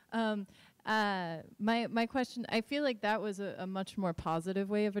you. My question, I feel like that was a much more positive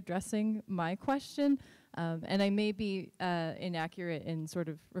way of addressing my question, and I may be inaccurate in sort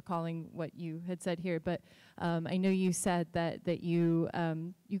of recalling what you had said here, but I know you said that you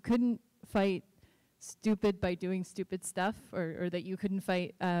couldn't fight stupid by doing stupid stuff, or that you couldn't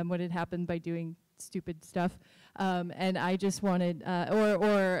fight what had happened by doing stupid stuff, and I just wanted,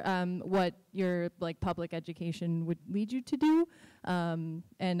 or what your public education would lead you to do, and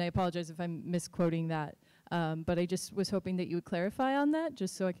I apologize if I'm misquoting that, but I just was hoping that you would clarify on that,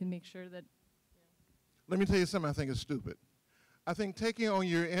 just so I can make sure that. Let me tell you something I think is stupid. I think taking on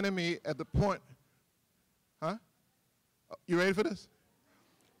your enemy at the point, you ready for this?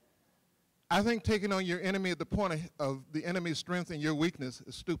 I think taking on your enemy at the point of the enemy's strength and your weakness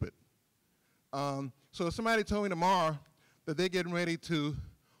is stupid. So if somebody told me tomorrow that they're getting ready to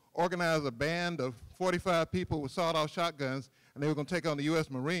organize a band of 45 people with sawed-off shotguns and they were going to take on the U.S.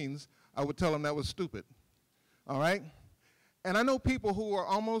 Marines, I would tell them that was stupid. All right? And I know people who are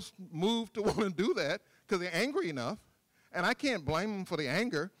almost moved to want to do that because they're angry enough, and I can't blame them for the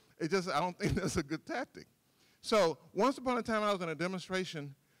anger. It's just I don't think that's a good tactic. So once upon a time I was in a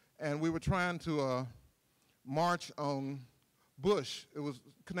demonstration, and we were trying to march on Bush. It was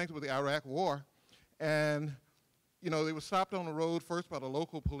connected with the Iraq War. And, you know, they were stopped on the road first by the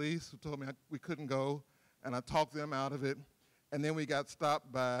local police who told me we couldn't go, and I talked them out of it. And then we got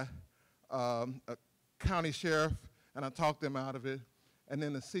stopped by a county sheriff, and I talked them out of it. And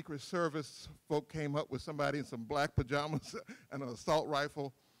then the Secret Service folk came up with somebody in some black pajamas and an assault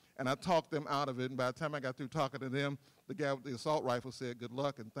rifle, and I talked them out of it. And by the time I got through talking to them, the guy with the assault rifle said, "Good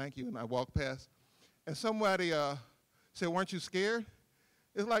luck and thank you," and I walked past. And somebody said, "Weren't you scared?"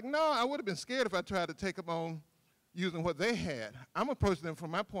 It's like, no, I would have been scared if I tried to take them on using what they had. I'm approaching them from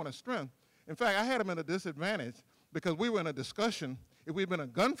my point of strength. In fact, I had them at a disadvantage because we were in a discussion. If we'd been in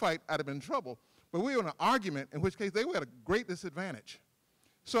a gunfight, I'd have been in trouble. But we were in an argument, in which case they were at a great disadvantage.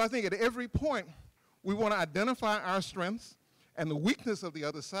 So I think at every point, we want to identify our strengths and the weakness of the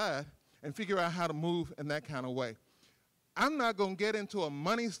other side and figure out how to move in that kind of way. I'm not going to get into a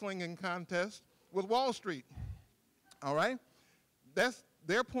money-slinging contest with Wall Street, all right? That's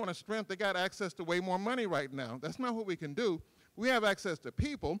their point of strength. They got access to way more money right now. That's not what we can do. We have access to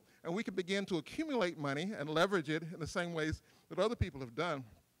people, and we can begin to accumulate money and leverage it in the same ways that other people have done.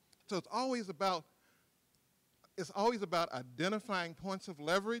 So it's always about identifying points of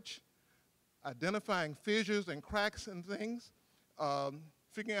leverage, identifying fissures and cracks and things,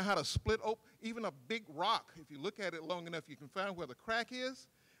 figuring out how to split open even a big rock. If you look at it long enough, you can find where the crack is,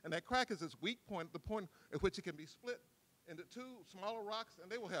 and that crack is its weak point, the point at which it can be split into two smaller rocks,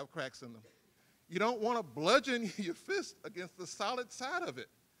 and they will have cracks in them. You don't want to bludgeon your fist against the solid side of it.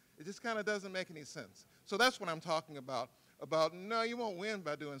 It just kind of doesn't make any sense. So that's what I'm talking about, no, you won't win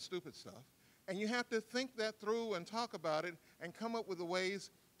by doing stupid stuff. And you have to think that through and talk about it and come up with the ways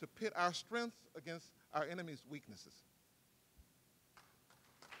to pit our strengths against our enemy's weaknesses.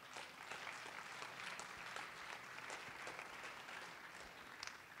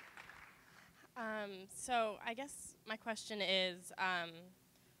 So I guess my question is,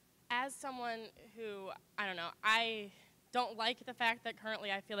 as someone who, I don't know, I don't like the fact that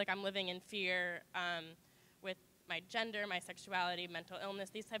currently I feel like I'm living in fear with my gender, my sexuality, mental illness,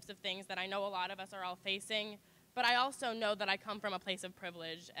 these types of things that I know a lot of us are all facing. But I also know that I come from a place of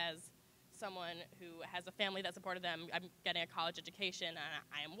privilege as someone who has a family that supported them. I'm getting a college education, and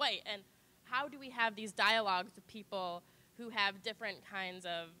I am white. And how do we have these dialogues with people who have different kinds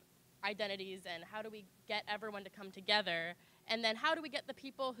of identities, and how do we get everyone to come together? And then how do we get the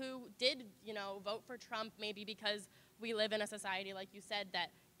people who did, vote for Trump, maybe because we live in a society, like you said, that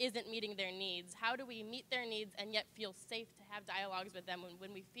isn't meeting their needs? How do we meet their needs and yet feel safe to have dialogues with them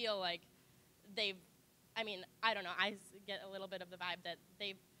when we feel like they've, I don't know, I get a little bit of the vibe that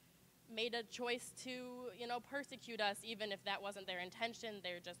they've made a choice to, persecute us, even if that wasn't their intention.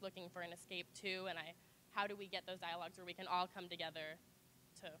 They're just looking for an escape too. And how do we get those dialogues where we can all come together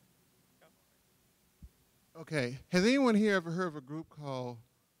to go forward? Okay, has anyone here ever heard of a group called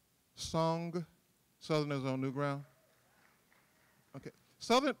SONG, Southerners on New Ground? Okay,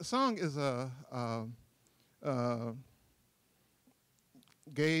 SONG is a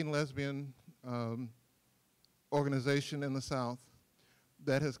gay and lesbian organization in the South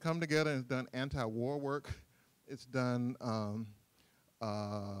that has come together and has done anti-war work. It's done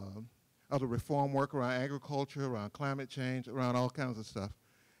other reform work around agriculture, around climate change, around all kinds of stuff.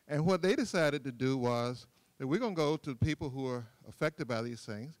 And what they decided to do was that we're going to go to people who are affected by these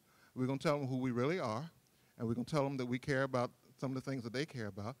things. We're going to tell them who we really are, and we're going to tell them that we care about some of the things that they care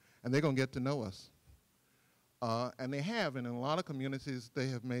about, and they're going to get to know us. And they have, and in a lot of communities, they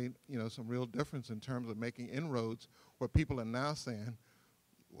have made some real difference in terms of making inroads where people are now saying,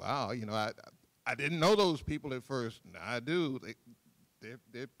 wow, I didn't know those people at first. Now I do.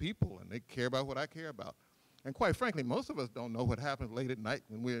 They're people, and they care about what I care about. And quite frankly, most of us don't know what happens late at night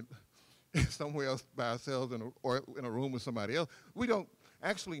when we're somewhere else by ourselves or in a room with somebody else. We don't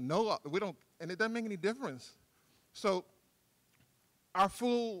actually know, and it doesn't make any difference. So our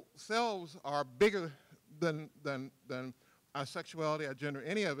full selves are bigger than our sexuality, our gender,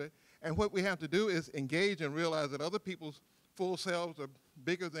 any of it. And what we have to do is engage and realize that other people's full selves are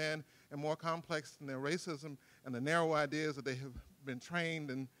bigger than and more complex than their racism and the narrow ideas that they have been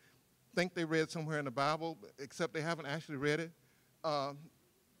trained and think they read somewhere in the Bible, except they haven't actually read it.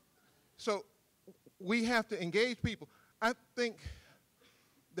 So we have to engage people. I think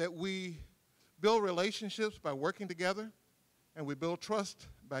that we build relationships by working together, and we build trust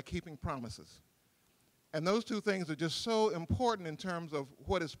by keeping promises. And those two things are just so important in terms of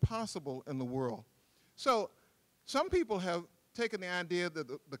what is possible in the world. So some people have taken the idea that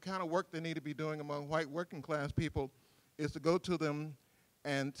the kind of work they need to be doing among white working class people is to go to them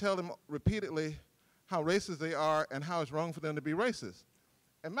and tell them repeatedly how racist they are and how it's wrong for them to be racist.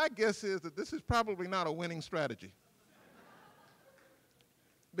 And my guess is that this is probably not a winning strategy.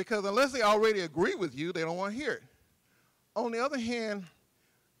 Because unless they already agree with you, they don't want to hear it. On the other hand,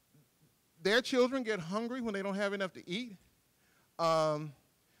 their children get hungry when they don't have enough to eat.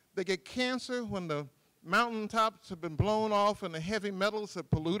 They get cancer when the mountaintops have been blown off and the heavy metals have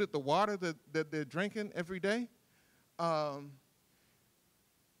polluted the water that they're drinking every day.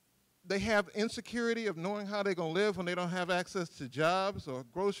 They have insecurity of knowing how they're going to live when they don't have access to jobs or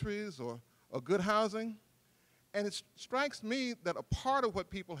groceries or good housing. And it strikes me that a part of what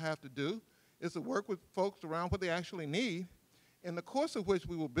people have to do is to work with folks around what they actually need, in the course of which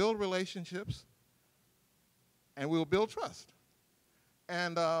we will build relationships and we will build trust.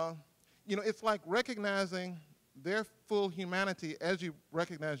 And, it's like recognizing their full humanity as you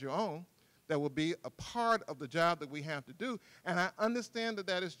recognize your own, that will be a part of the job that we have to do. And I understand that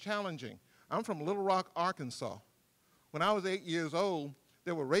that is challenging. I'm from Little Rock, Arkansas. When I was 8 years old,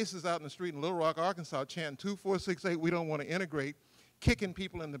 there were racists out in the street in Little Rock, Arkansas, chanting 2468, we don't want to integrate, kicking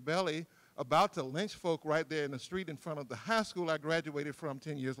people in the belly, about to lynch folk right there in the street in front of the high school I graduated from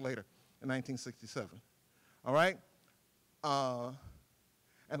 10 years later in 1967. All right?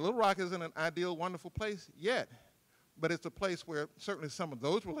 And Little Rock isn't an ideal, wonderful place yet, but it's a place where certainly some of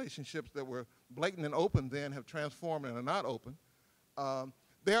those relationships that were blatant and open then have transformed and are not open.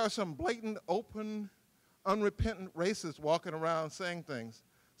 There are some blatant, open, unrepentant racists walking around saying things,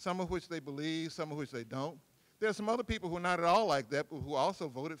 some of which they believe, some of which they don't. There are some other people who are not at all like that, but who also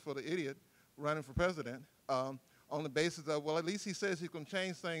voted for the idiot running for president on the basis of, well, at least he says he can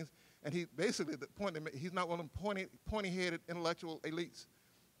change things, and he basically, the point he's not one of them pointy-headed intellectual elites.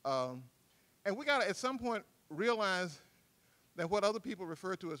 And we got to, at some point, realize that what other people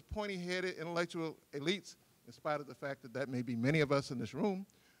refer to as pointy-headed intellectual elites, in spite of the fact that that may be many of us in this room,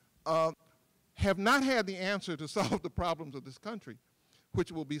 have not had the answer to solve the problems of this country,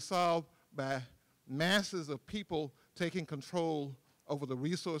 which will be solved by masses of people taking control over the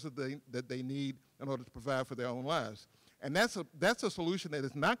resources that they need in order to provide for their own lives. And that's a solution that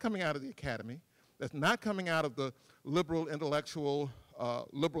is not coming out of the academy, that's not coming out of the liberal intellectual,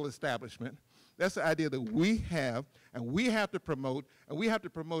 liberal establishment. That's the idea that we have, and we have to promote, and we have to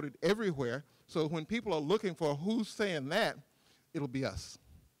promote it everywhere, so when people are looking for who's saying that, it'll be us,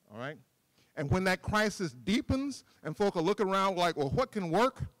 all right? And when that crisis deepens and folk are looking around like, well, what can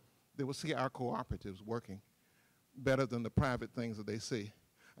work? They will see our cooperatives working better than the private things that they see.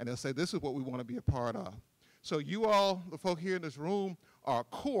 And they'll say, this is what we want to be a part of. So you all, the folk here in this room, are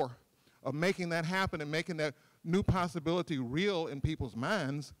core of making that happen and making that new possibility real in people's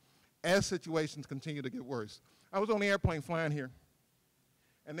minds as situations continue to get worse. I was on the airplane flying here,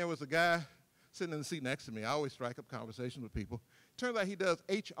 and there was a guy sitting in the seat next to me. I always strike up conversations with people. Turns out he does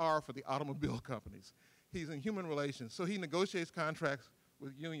HR for the automobile companies. He's in human relations, so he negotiates contracts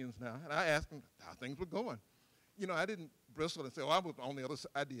with unions now. And I asked him how things were going. You know, I didn't bristle and say, oh, I was on the other side.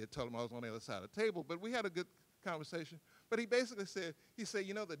 I did tell him I was on the other side of the table, but we had a good conversation. But he basically said,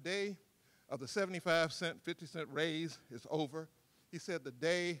 you know, the day of the 75-cent, 50-cent raise is over. He said the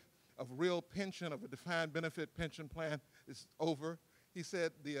day of real pension, of a defined benefit pension plan is over. He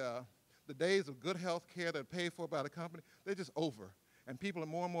said the days of good health care that are paid for by the company, they're just over. And people are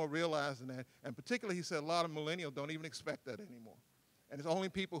more and more realizing that. And particularly, he said, a lot of millennials don't even expect that anymore. And it's only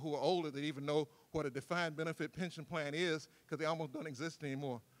people who are older that even know what a defined benefit pension plan is, because they almost don't exist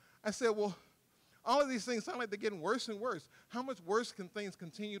anymore. I said, well, all of these things sound like they're getting worse and worse. How much worse can things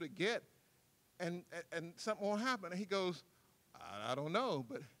continue to get and something won't happen? And he goes, I don't know,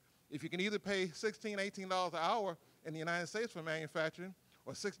 but if you can either pay $16, $18 an hour in the United States for manufacturing,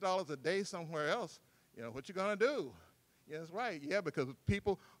 or $6 a day somewhere else, you know, what you gonna do? Yeah, that's right, yeah, because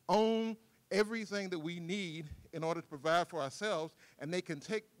people own everything that we need in order to provide for ourselves, and they can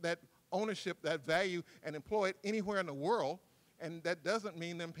take that ownership, that value, and employ it anywhere in the world, and that doesn't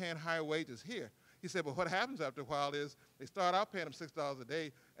mean them paying higher wages here. He said, but what happens after a while is they start out paying them $6 a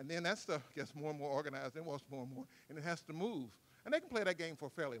day, and then that stuff gets more and more organized, and wants more and more, and it has to move. And they can play that game for a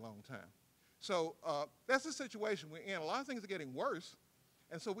fairly long time. So that's the situation we're in. A lot of things are getting worse,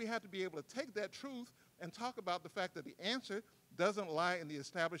 and so we have to be able to take that truth and talk about the fact that the answer doesn't lie in the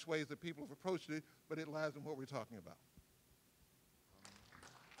established ways that people have approached it, but it lies in what we're talking about.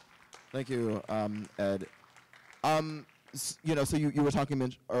 Thank you, Ed. You know, so you were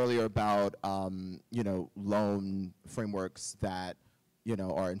talking earlier about, you know, loan frameworks that, you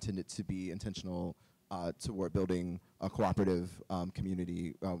know, are intended to be intentional toward building a cooperative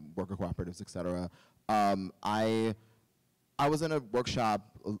community, worker cooperatives, et cetera. I was in a workshop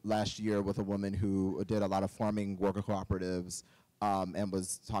last year with a woman who did a lot of farming worker cooperatives and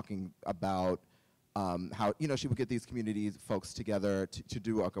was talking about how, you know, she would get these community folks together to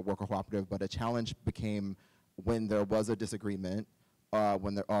do like a worker cooperative, but a challenge became when there was a disagreement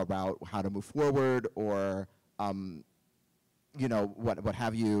about how to move forward or, you know, what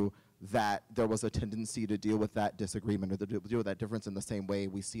have you, that there was a tendency to deal with that disagreement or to deal with that difference in the same way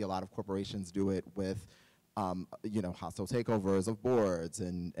we see a lot of corporations do it with, you know, hostile takeovers of boards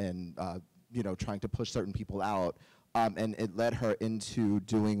and you know, trying to push certain people out. And it led her into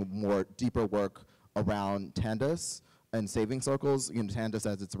doing more deeper work around tandas and saving circles, you know, tandas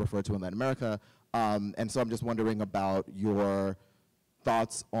as it's referred to in Latin America. And so I'm just wondering about your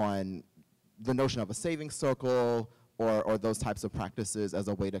thoughts on the notion of a saving circle or those types of practices as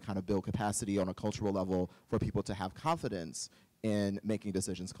a way to kind of build capacity on a cultural level for people to have confidence in making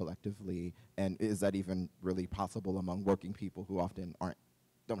decisions collectively? And is that even really possible among working people who often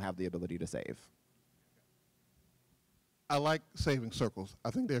don't have the ability to save? I like saving circles.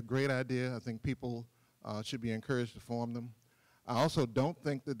 I think they're a great idea. I think people should be encouraged to form them. I also don't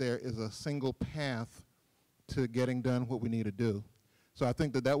think that there is a single path to getting done what we need to do. So I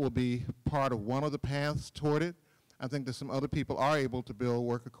think that that will be part of one of the paths toward it. I think that some other people are able to build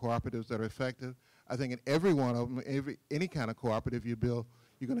worker cooperatives that are effective. I think in every one of them, any kind of cooperative you build,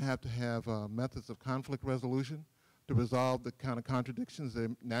 you're going to have methods of conflict resolution to resolve the kind of contradictions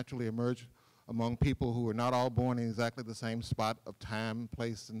that naturally emerge among people who are not all born in exactly the same spot of time,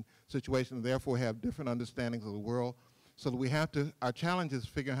 place, and situation, and therefore have different understandings of the world. So that we have to, our challenge is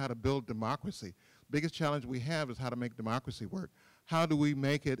figuring out how to build democracy. Biggest challenge we have is how to make democracy work. How do we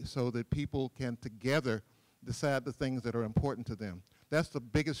make it so that people can together decide the things that are important to them? That's the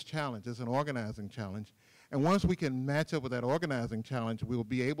biggest challenge. It's an organizing challenge. And once we can match up with that organizing challenge, we will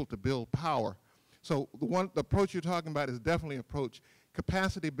be able to build power. So the approach you're talking about is definitely an approach.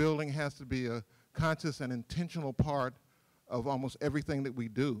 Capacity building has to be a conscious and intentional part of almost everything that we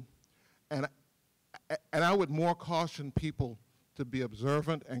do. And I would more caution people to be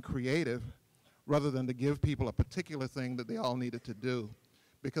observant and creative rather than to give people a particular thing that they all needed to do.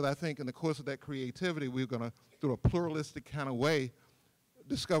 Because I think in the course of that creativity, we're going to, through a pluralistic kind of way,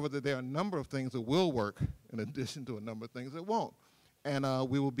 discover that there are a number of things that will work in addition to a number of things that won't. And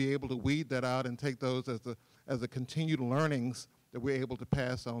we will be able to weed that out and take those as the continued learnings that we're able to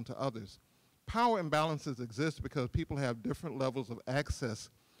pass on to others. Power imbalances exist because people have different levels of access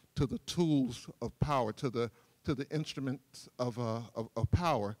to the tools of power, to the instruments of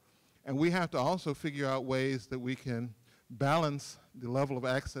power. And we have to also figure out ways that we can balance the level of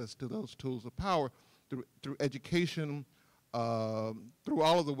access to those tools of power through education, through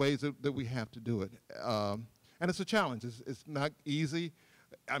all of the ways that we have to do it. And it's a challenge. It's not easy.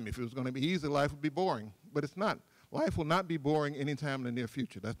 I mean, if it was going to be easy, life would be boring. But it's not. Life will not be boring anytime in the near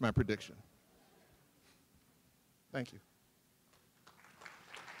future. That's my prediction. Thank you.